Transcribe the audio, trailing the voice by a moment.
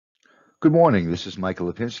Good morning. This is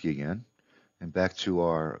Michael Lipinski again, and back to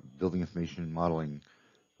our building information modeling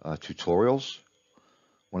tutorials.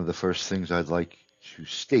 One of the first things I'd like to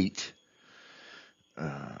state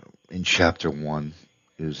in Chapter 1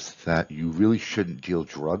 is that you really shouldn't deal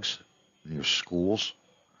drugs in your schools,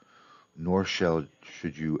 nor should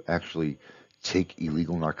you actually take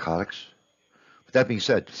illegal narcotics. But that being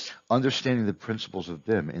said, understanding the principles of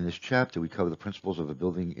BIM, in this chapter we cover the principles of a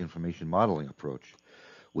building information modeling approach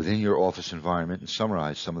within your office environment and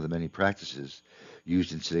summarize some of the many practices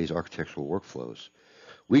used in today's architectural workflows.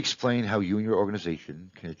 We explain how you and your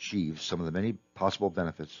organization can achieve some of the many possible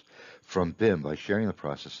benefits from BIM by sharing the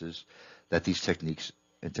processes that these techniques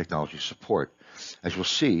and technologies support. As you'll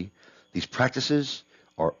see, these practices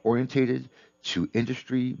are orientated to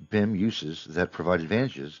industry BIM uses that provide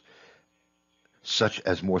advantages such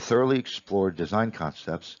as more thoroughly explored design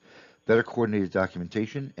concepts, better coordinated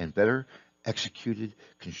documentation, and better executed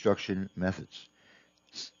construction methods.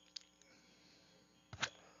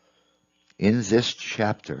 In this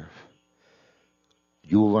chapter,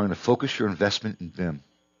 you will learn to focus your investment in BIM,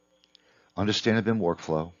 understand a BIM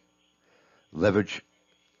workflow, leverage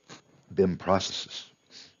BIM processes.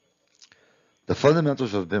 The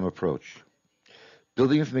fundamentals of BIM approach.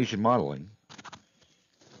 Building information modeling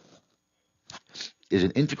is an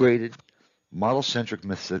integrated, model-centric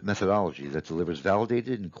methodology that delivers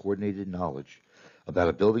validated and coordinated knowledge about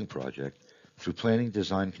a building project through planning,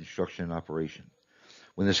 design, construction, and operation.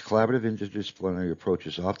 When this collaborative interdisciplinary approach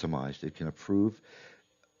is optimized, it can improve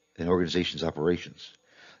an organization's operations.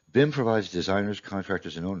 BIM provides designers,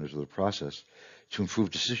 contractors, and owners with a process to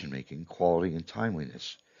improve decision-making, quality, and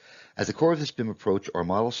timeliness. At the core of this BIM approach are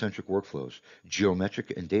model-centric workflows,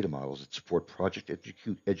 geometric and data models that support project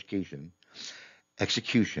education,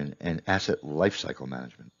 execution, and asset lifecycle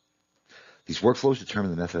management. These workflows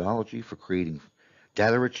determine the methodology for creating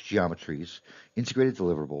data-rich geometries, integrated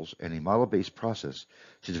deliverables, and a model-based process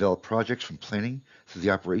to develop projects from planning through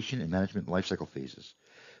the operation and management lifecycle phases.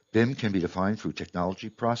 BIM can be defined through technology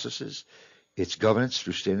processes, its governance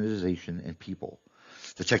through standardization, and people.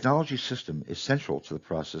 The technology system is central to the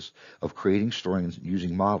process of creating, storing, and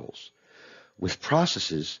using models. With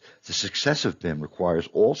processes, the success of BIM requires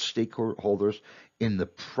all stakeholders in the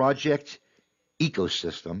project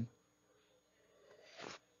ecosystem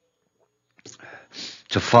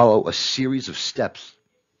to follow a series of steps,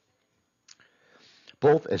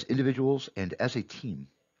 both as individuals and as a team.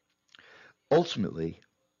 Ultimately,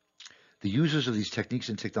 the users of these techniques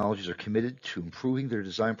and technologies are committed to improving their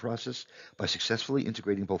design process by successfully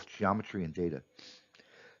integrating both geometry and data.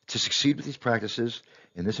 To succeed with these practices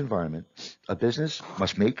in this environment, a business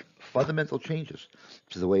must make fundamental changes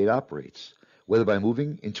to the way it operates, whether by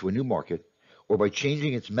moving into a new market or by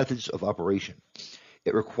changing its methods of operation.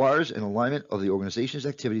 It requires an alignment of the organization's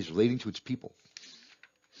activities relating to its people,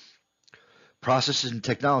 processes, and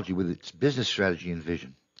technology with its business strategy and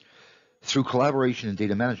vision. Through collaboration and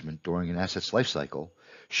data management during an asset's lifecycle,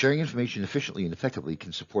 sharing information efficiently and effectively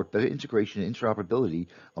can support better integration and interoperability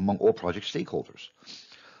among all project stakeholders.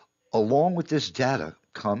 Along with this data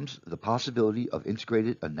comes the possibility of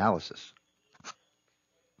integrated analysis.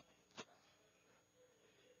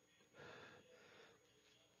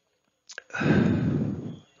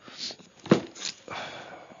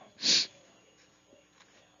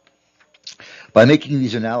 By making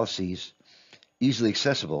these analyses easily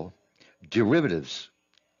accessible, derivatives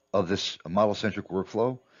of this model-centric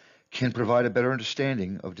workflow can provide a better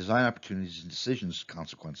understanding of design opportunities and decisions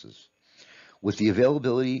consequences. With the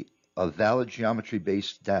availability of valid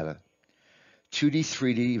geometry-based data, 2D,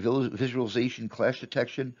 3D, visualization, clash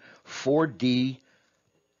detection, 4D,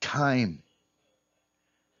 time,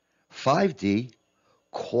 5D,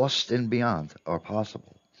 cost and beyond are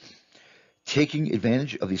possible. Taking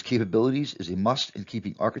advantage of these capabilities is a must in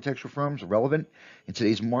keeping architectural firms relevant in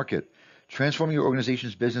today's market. Transforming your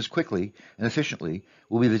organization's business quickly and efficiently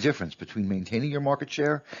will be the difference between maintaining your market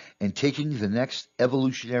share and taking the next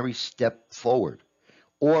evolutionary step forward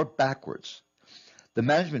or backwards. The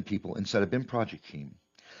management people inside a BIM project team.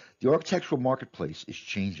 The architectural marketplace is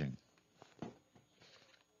changing.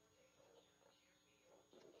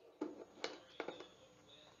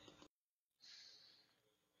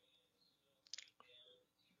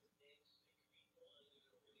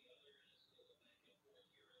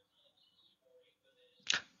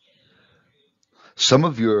 Some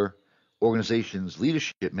of your organization's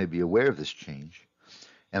leadership may be aware of this change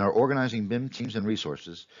and are organizing BIM teams and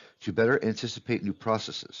resources to better anticipate new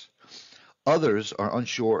processes. Others are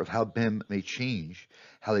unsure of how BIM may change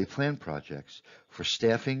how they plan projects, for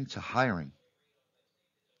staffing to hiring.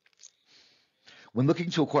 When looking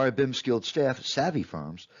to acquire BIM skilled staff, savvy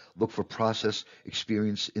firms look for process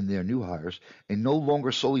experience in their new hires and no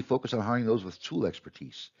longer solely focus on hiring those with tool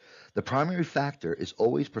expertise. The primary factor is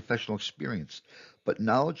always professional experience, but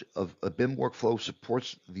knowledge of a BIM workflow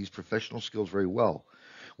supports these professional skills very well.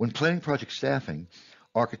 When planning project staffing,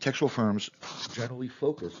 architectural firms generally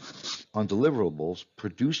focus on deliverables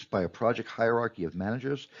produced by a project hierarchy of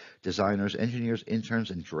managers, designers, engineers, interns,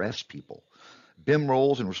 and draftspeople. BIM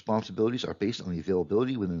roles and responsibilities are based on the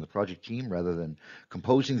availability within the project team rather than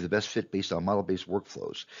composing the best fit based on model-based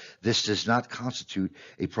workflows. This does not constitute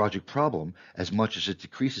a project problem as much as it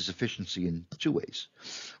decreases efficiency in two ways.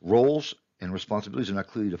 Roles and responsibilities are not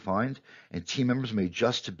clearly defined, and team members may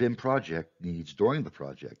adjust to BIM project needs during the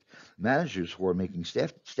project. Managers who are making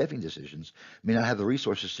staffing decisions may not have the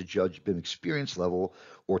resources to judge BIM experience level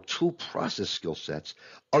or tool process skill sets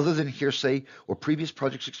other than hearsay or previous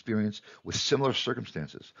projects experience with similar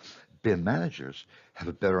circumstances. BIM managers have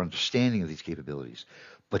a better understanding of these capabilities,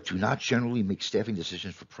 but do not generally make staffing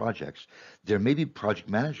decisions for projects. There may be project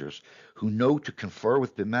managers who know to confer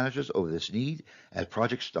with BIM managers over this need at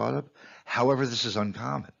project startup. However, this is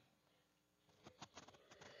uncommon.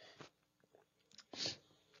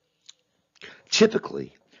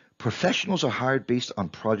 Typically, professionals are hired based on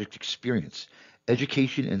project experience,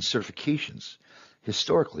 education, and certifications.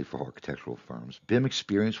 Historically, for architectural firms, BIM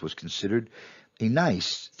experience was considered a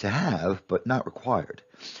nice to have, but not required.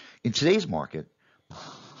 In today's market,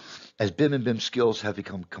 as BIM and BIM skills have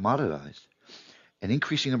become commoditized, an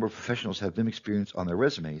increasing number of professionals have BIM experience on their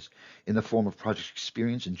resumes in the form of project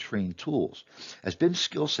experience and trained tools, as BIM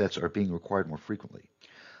skill sets are being required more frequently.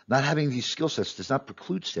 Not having these skill sets does not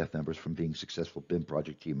preclude staff members from being successful BIM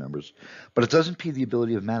project team members, but it does impede the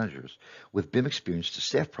ability of managers with BIM experience to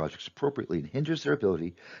staff projects appropriately and hinders their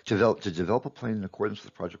ability to develop a plan in accordance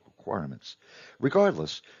with project requirements.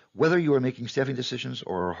 Regardless, whether you are making staffing decisions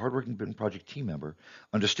or are a hardworking BIM project team member,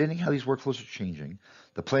 understanding how these workflows are changing,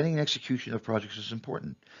 the planning and execution of projects is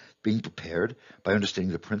important. Being prepared by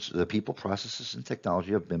understanding the people, processes, and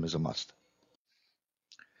technology of BIM is a must.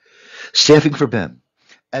 Staffing for BIM.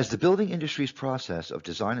 As the building industry's process of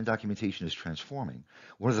design and documentation is transforming,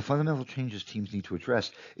 one of the fundamental changes teams need to address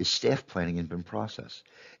is staff planning in BIM process.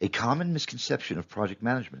 A common misconception of project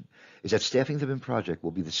management is that staffing the BIM project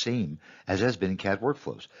will be the same as has been in CAD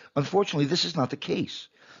workflows. Unfortunately, this is not the case,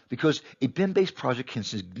 because a BIM-based project can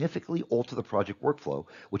significantly alter the project workflow,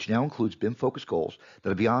 which now includes BIM-focused goals that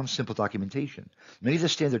are beyond simple documentation. Many of the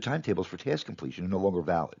standard timetables for task completion are no longer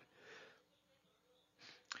valid.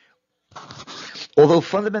 Although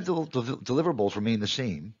fundamental deliverables remain the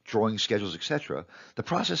same, drawings, schedules, etc., the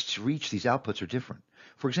process to reach these outputs are different.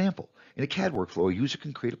 For example, in a CAD workflow, a user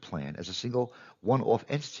can create a plan as a single one-off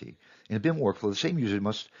entity. In a BIM workflow, the same user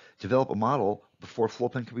must develop a model before a floor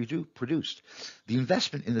plan can be produced. The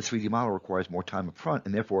investment in the 3D model requires more time up front,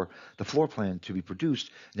 and therefore the floor plan to be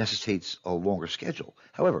produced necessitates a longer schedule.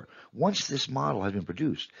 However, once this model has been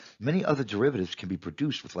produced, many other derivatives can be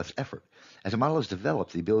produced with less effort. As a model is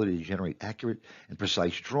developed, the ability to generate accurate and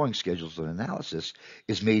precise drawing schedules and analysis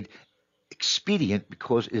is made expedient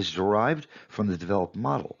because it is derived from the developed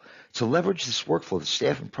model. To leverage this workflow, the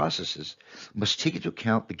staff and processes must take into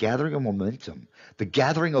account the gathering of momentum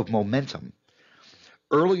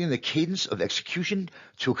early in the cadence of execution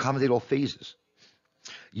to accommodate all phases.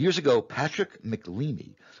 Years ago, Patrick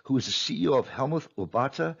McLeamy, who is the CEO of Helmuth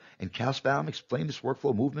Obata and Kausbaum, explained this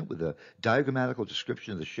workflow movement with a diagrammatical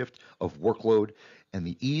description of the shift of workload and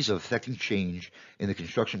the ease of effecting change in the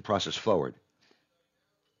construction process forward.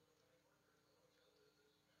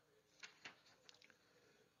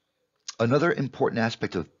 Another important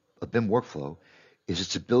aspect of a BIM workflow is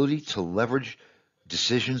its ability to leverage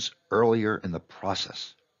decisions earlier in the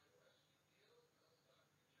process.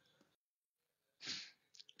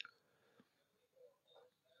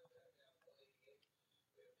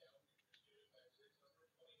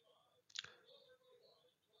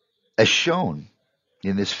 As shown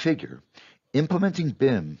in this figure, implementing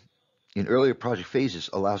BIM in earlier project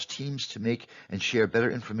phases allows teams to make and share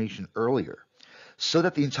better information earlier so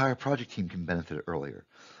that the entire project team can benefit earlier.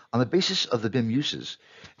 On the basis of the BIM uses,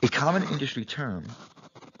 a common industry term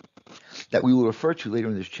that we will refer to later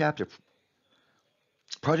in this chapter,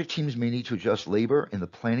 project teams may need to adjust labor in the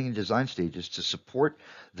planning and design stages to support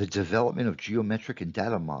the development of geometric and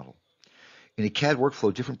data model. In a CAD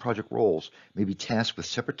workflow, different project roles may be tasked with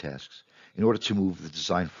separate tasks in order to move the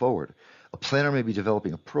design forward. A planner may be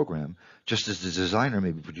developing a program, just as the designer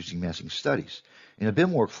may be producing massing studies. In a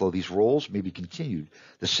BIM workflow, these roles may be continued.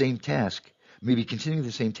 The same task maybe continuing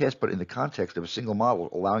the same task, but in the context of a single model,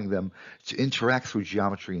 allowing them to interact through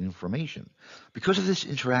geometry and information. Because of this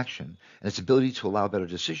interaction and its ability to allow better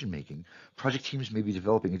decision making, project teams may be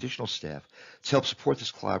developing additional staff to help support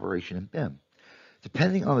this collaboration in BIM.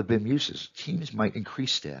 Depending on the BIM uses, teams might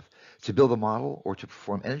increase staff to build a model or to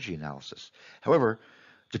perform energy analysis. However,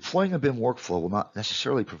 deploying a BIM workflow will not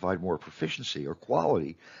necessarily provide more proficiency or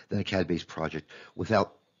quality than a CAD-based project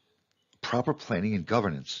without proper planning and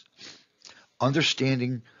governance.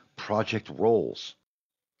 Understanding project roles.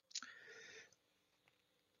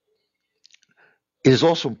 It is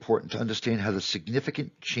also important to understand how the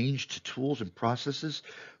significant change to tools and processes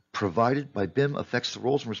provided by BIM affects the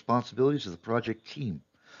roles and responsibilities of the project team.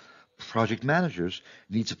 Project managers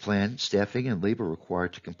need to plan staffing and labor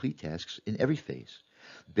required to complete tasks in every phase.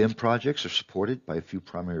 BIM projects are supported by a few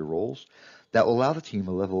primary roles that will allow the team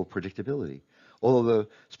a level of predictability. Although the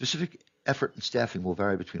specific effort and staffing will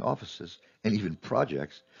vary between offices and even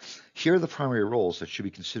projects, here are the primary roles that should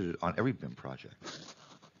be considered on every BIM project.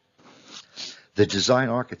 The design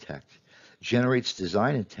architect generates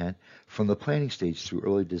design intent from the planning stage through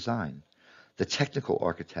early design. The technical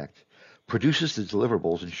architect produces the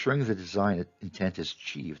deliverables, ensuring the design intent is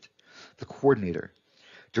achieved. The coordinator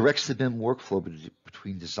directs the BIM workflow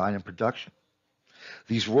between design and production.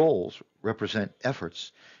 These roles represent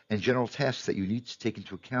efforts and general tasks that you need to take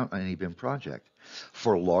into account on any BIM project.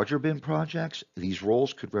 For larger BIM projects, these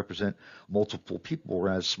roles could represent multiple people,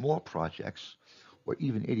 whereas small projects, or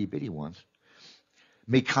even itty-bitty ones,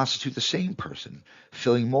 may constitute the same person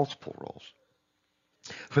filling multiple roles.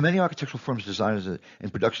 For many architectural firms, designers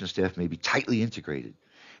and production staff may be tightly integrated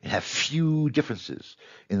and have few differences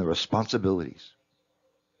in the responsibilities.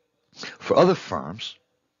 For other firms,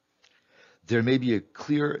 there may be a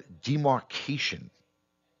clear demarcation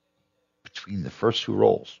between the first two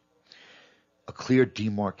roles, a clear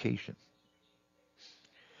demarcation.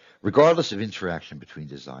 Regardless of interaction between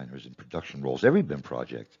designers and production roles, every BIM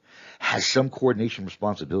project has some coordination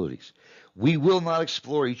responsibilities. We will not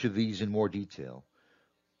explore each of these in more detail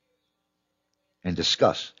and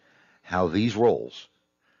discuss how these roles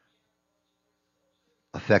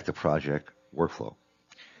affect the project workflow.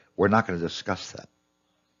 We're not going to discuss that.